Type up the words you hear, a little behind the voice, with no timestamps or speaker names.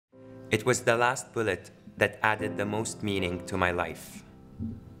It was the last bullet that added the most meaning to my life.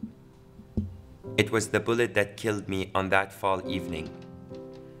 It was the bullet that killed me on that fall evening,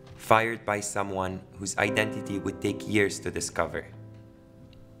 fired by someone whose identity would take years to discover.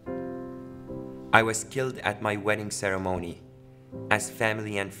 I was killed at my wedding ceremony as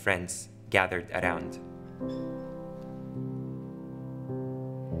family and friends gathered around.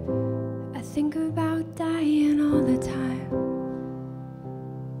 I think about dying all the time.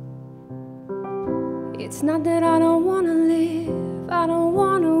 It's not that I don't want to live, I don't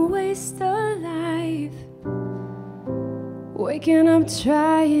want to waste a life. Waking up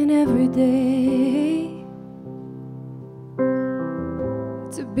trying every day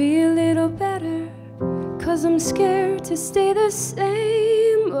to be a little better, 'cause I'm scared to stay the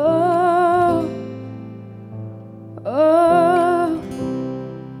same. Oh, oh,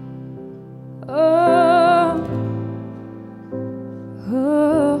 oh,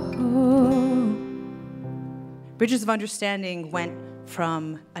 oh, oh. Bridges of Understanding went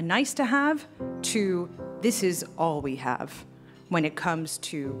from a nice to have to this is all we have when it comes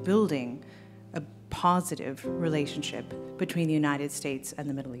to building a positive relationship between the United States and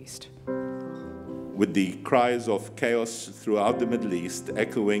the Middle East. With the cries of chaos throughout the Middle East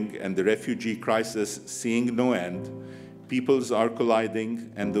echoing and the refugee crisis seeing no end, peoples are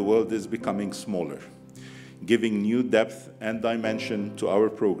colliding and the world is becoming smaller, giving new depth and dimension to our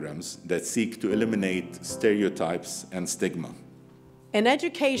programs that seek to eliminate stereotypes and stigma. In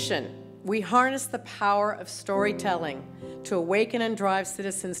education, we harness the power of storytelling to awaken and drive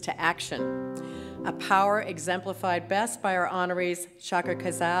citizens to action, a power exemplified best by our honorees Chaker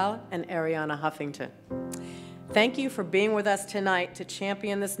Khazaal and Arianna Huffington. Thank you for being with us tonight to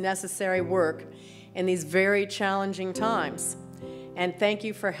champion this necessary work in these very challenging times. And thank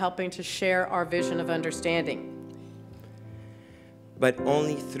you for helping to share our vision of understanding. But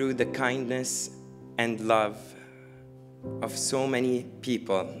only through the kindness and love of so many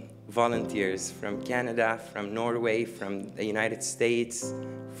people, volunteers from Canada, from Norway, from the United States,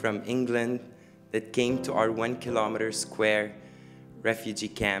 from England, that came to our 1 kilometer square refugee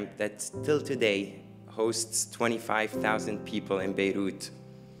camp that still today hosts 25,000 people in Beirut.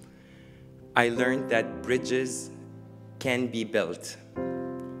 I learned that bridges can be built,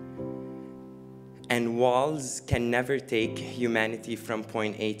 and walls can never take humanity from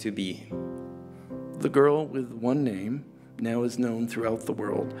point A to B. The girl with one name now is known throughout the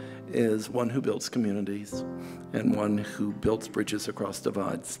world as one who builds communities and one who builds bridges across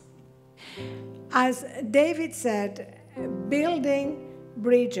divides. As David said, building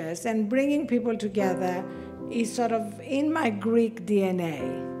bridges and bringing people together is sort of in my Greek DNA.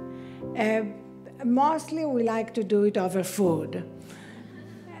 Mostly we like to do it over food.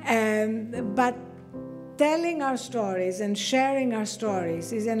 But telling our stories and sharing our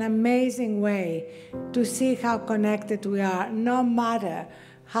stories is an amazing way to see how connected we are, no matter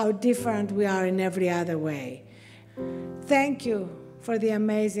how different we are in every other way. Thank you for the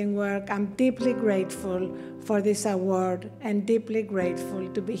amazing work. I'm deeply grateful for this award and deeply grateful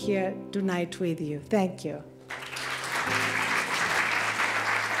to be here tonight with you. Thank you.